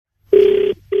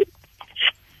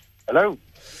Hello?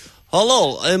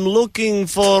 Hello, I'm looking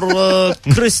for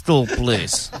Crystal,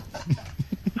 please.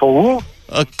 For who?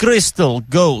 Crystal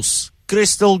Goes.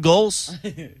 Crystal Goes?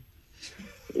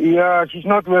 Yeah, she's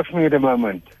not with me at the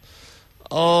moment.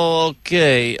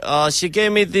 Okay. She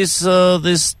gave me this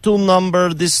two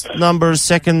number, this number,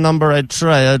 second number. I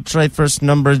try first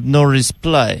number, no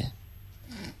reply.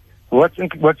 What's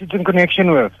it in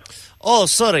connection with? Oh,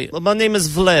 sorry. My name is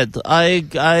Vlad.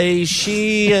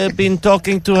 She been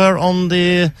talking to her on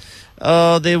the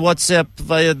WhatsApp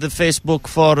via the Facebook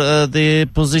for the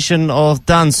position of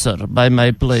dancer by my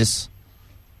place.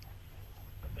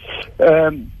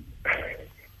 I'm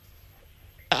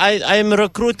a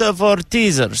recruiter for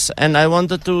teasers, and I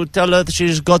wanted to tell her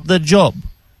she's got the job.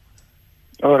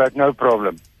 All right, no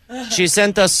problem. She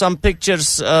sent us some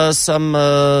pictures,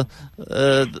 of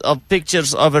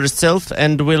pictures of herself,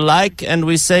 and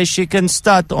we say she can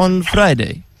start on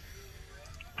Friday.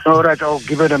 All right, I'll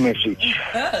give her a message.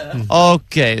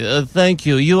 Okay, thank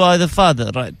you. You are the father,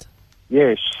 right?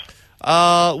 Yes.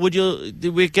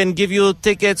 We can give you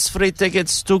tickets, free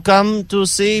tickets to come to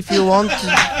see if you want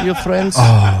your friends.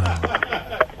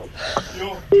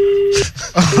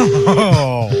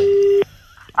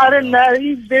 I don't know.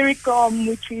 He's very calm,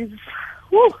 which is...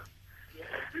 Whew.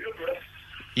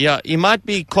 Yeah, he might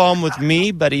be calm with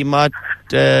me, but he might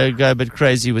go a bit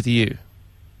crazy with you.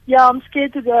 Yeah, I'm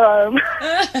scared to go home.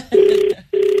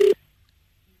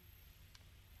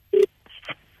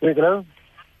 Hello?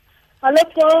 Hallo,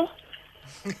 Paul.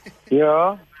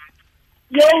 Ja?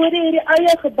 Jy hoor hierdie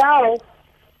eie gebel.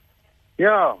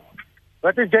 Ja.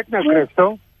 Wat is dit nou,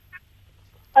 Christel?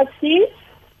 Ek sien.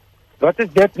 Wat is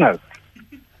dit nou?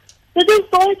 Dit is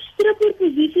baie stripper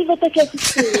posisie wat ek het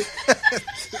gesê.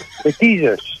 Die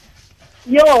teasers.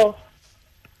 Ja.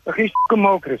 Ek is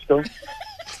mal, Christel.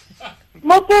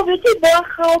 Maar Paul, weet jy baie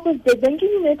geld is dit? Dink jy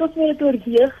nie net as jy dit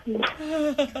oorweeg nie?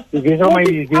 Jy weet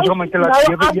al my te laat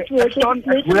lewe.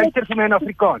 Ek luister vir my in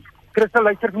Afrikaans. Christel,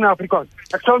 luister vir my in Afrikaans.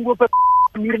 Ek staan op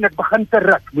 'n muur en ek begin te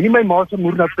ruk. Moenie my ma se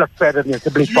moer nou pluk verder nie,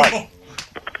 asseblief.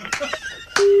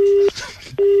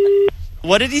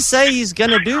 What did he say he's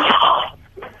gonna do?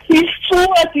 He's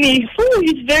full at me.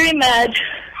 He's very mad.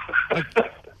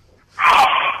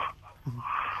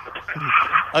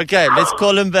 Okay, let's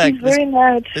call him back. He's very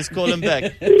mad. Let's call him back.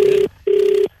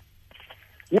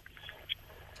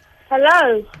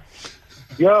 Hallo.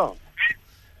 Ja.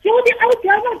 Ja, die ou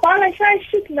bly maar bal. Hy sê hy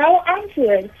soek nou 'n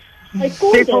antwoord. Hy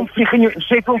kom Sê hom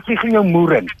vlieg in jou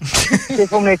moer in. Sê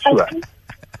hom net so.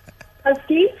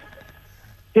 Askie?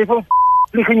 Sê hom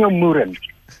vlieg in jou moer in.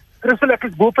 Christel, ek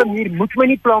is bo op 'n muur. Moet my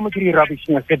nie pla met hierdie rubbish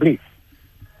nie, asseblief.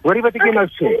 Hoor jy wat ek nou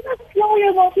sê? Ja,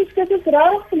 jy maak dit is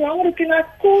rarig belangrik en ek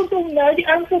kort om nou die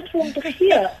antwoord vir hom te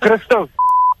gee. Christel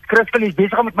is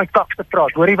besig om met my kak te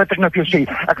praat. Hoor jy wat ek nou vir jou sê?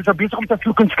 Ek is nou besig om te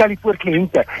vloek en skelly voor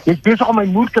kliënte. Jy's besig om my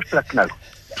moer te pluk nou.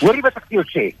 Hoor jy wat ek vir jou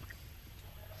sê?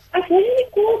 Ek wil nie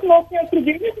kort maak nie, ek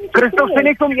probeer net met Christel, sê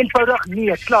net om eenvoudig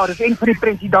nee, klaar, dis een vir die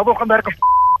prensie. Daar wil gaan werk of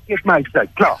eet my uit,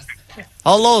 klaar.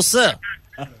 Hello, sir.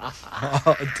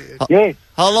 Yes.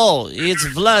 Hello, it's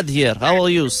Vlad here. How are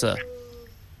you, sir?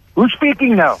 Who's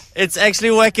speaking now? It's actually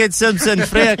Whackhead Simpson,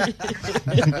 Freek.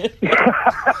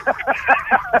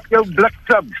 Jou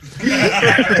bliksem.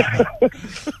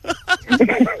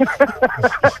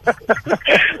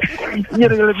 Hier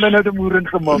het my nou de moer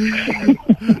ingemaak.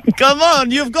 Come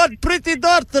on, you've got pretty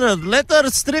daughter. Let her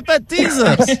strip at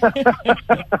teasers.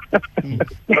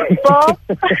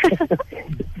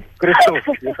 Christel,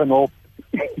 jy gaan op.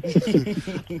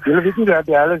 Jy weet nie dat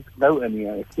die alles nou in nie.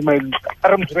 Ek sien my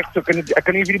arms reg, so ek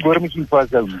kan nie vir die boormasjien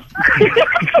vashou nie.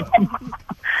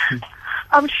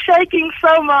 I'm shaking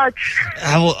so much.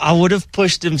 I would have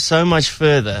pushed him so much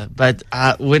further, but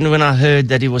when I heard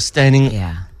that he was standing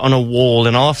on a wall,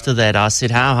 and after that I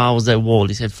said, how was that wall?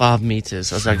 He said 5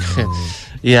 meters. I was like,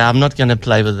 yeah, I'm not going to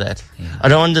play with that. Yeah. I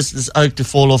don't want this oak to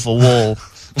fall off a wall.